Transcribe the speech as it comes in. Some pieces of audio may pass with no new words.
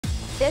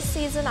this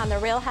season on The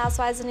Real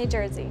Housewives of New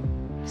Jersey.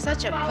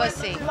 Such a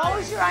pussy.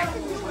 Close your eyes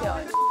and just do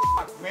it.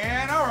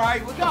 Man, all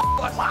right, we got.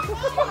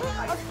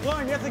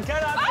 Lauren, you have to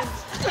get up.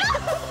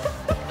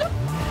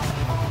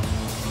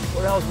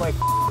 Where else my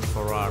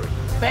Ferrari?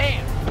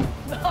 Bam!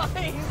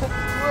 Nice!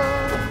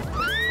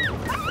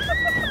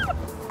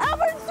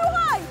 Albert's too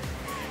high!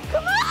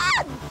 Come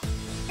on!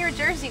 You're a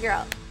Jersey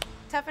girl.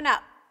 Toughen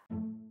up.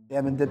 You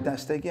haven't did that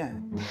stick yet.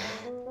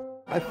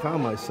 I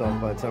found myself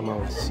by the time I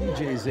was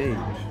CJ's age.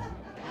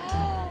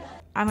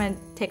 I'm gonna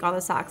take all the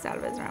socks out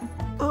of his room.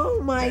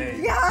 Oh my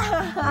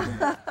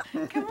God!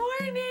 Good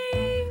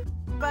morning.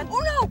 But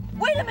oh no!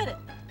 Wait a minute.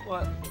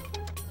 What?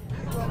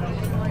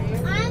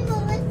 I'm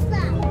Melissa.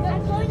 I'm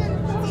going on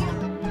the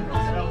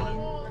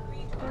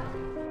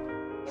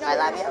You know I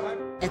love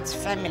you. It's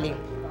family.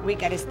 We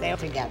gotta stay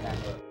together.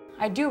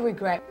 I do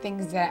regret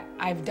things that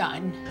I've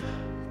done.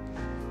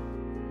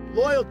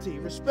 Loyalty,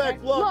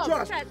 respect, love,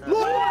 trust. trust.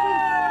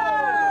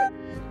 Loyalty!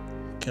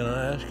 Can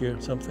I ask you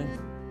something?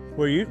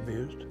 Were you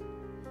abused?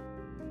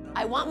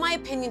 I want my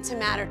opinion to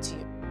matter to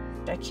you.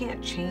 I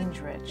can't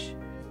change Rich.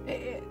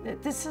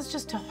 This is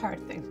just a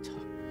hard thing to talk.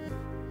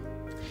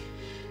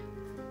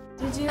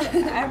 Did you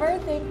ever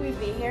think we'd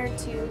be here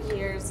 2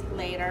 years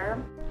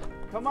later?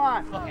 Come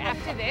on. Look,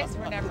 after this,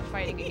 we're never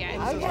fighting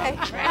again. Okay.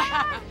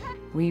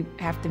 We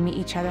have to meet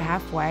each other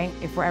halfway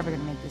if we're ever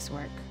gonna make this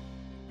work.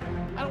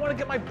 I don't want to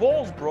get my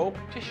balls broke.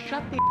 Just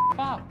shut the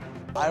up.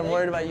 I'm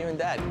worried about you and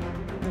Dad.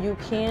 You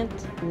can't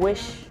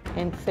wish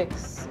and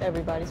fix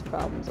everybody's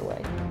problems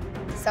away.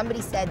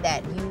 Somebody said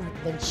that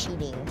you've been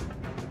cheating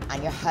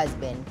on your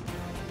husband.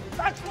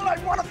 That's what I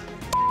want to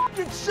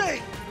f***ing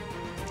see!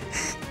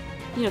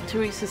 You know,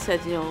 Teresa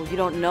said, you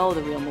don't know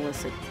the real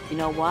Melissa. You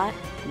know what?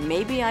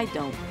 Maybe I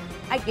don't.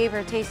 I gave her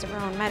a taste of her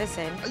own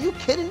medicine. Are you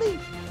kidding me?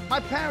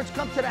 My parents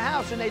come to the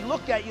house and they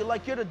look at you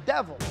like you're the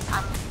devil.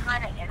 I'm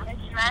kind of in this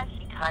mess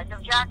because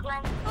of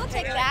Jacqueline. I'll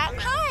take that.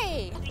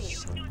 Hi.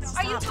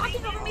 Are you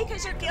talking over me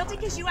because you're guilty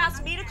because you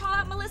asked me to call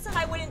out Melissa and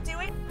I wouldn't do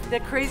it? The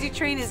crazy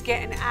train is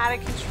getting out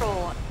of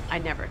control. I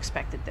never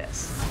expected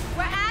this.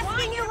 We're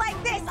asking you like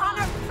this on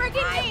our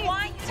friggin' knees. I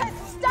want to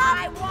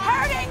stop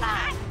hurting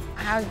us.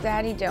 How's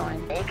Daddy doing?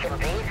 He can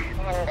be,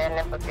 and then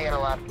it would be a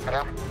lot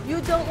better.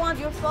 You don't want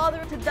your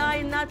father to die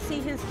and not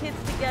see his kids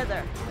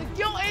together. The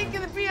guilt ain't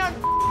gonna be on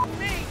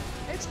me.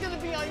 It's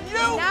gonna be on you.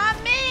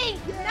 Not me.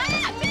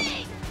 Not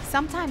me.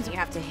 Sometimes you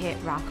have to hit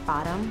rock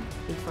bottom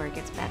before it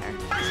gets better.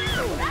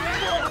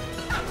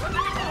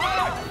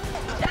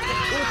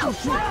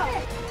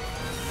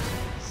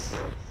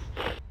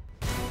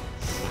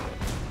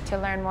 To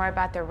learn more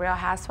about The Real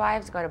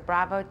Housewives, go to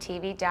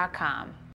BravoTV.com.